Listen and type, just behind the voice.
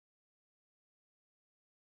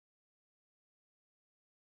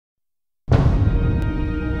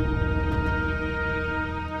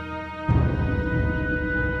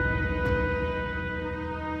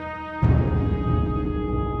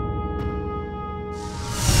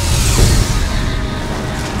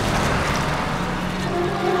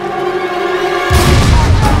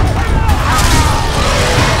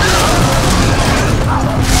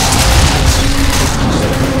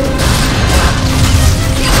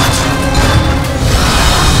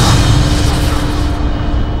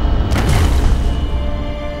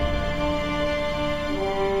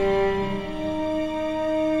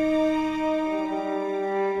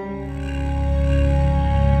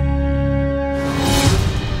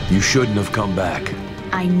You shouldn't have come back.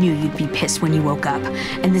 I knew you'd be pissed when you woke up,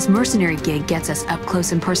 and this mercenary gig gets us up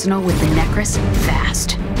close and personal with the Necrus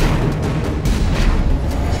fast.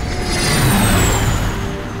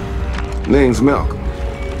 Name's Malcolm.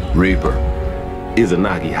 Reaper.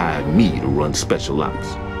 Izanagi hired me to run special ops.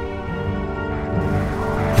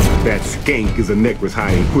 That skank is a Necrus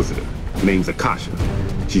High Inquisitor. Name's Akasha.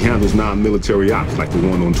 She handles non-military ops like the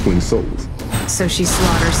one on Twin Souls. So she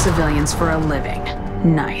slaughters civilians for a living.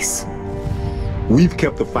 Nice. We've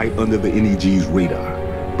kept the fight under the NEG's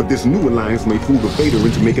radar, but this new alliance may fool the Vader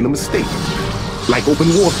into making a mistake. Like open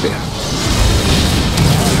warfare.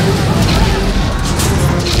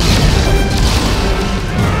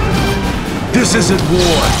 This isn't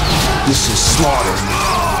war. This is slaughter.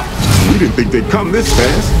 We didn't think they'd come this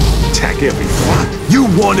fast. Attack every front. You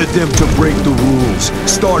wanted them to break the rules,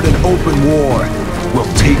 start an open war.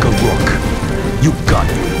 Well, take a look. You got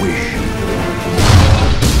me.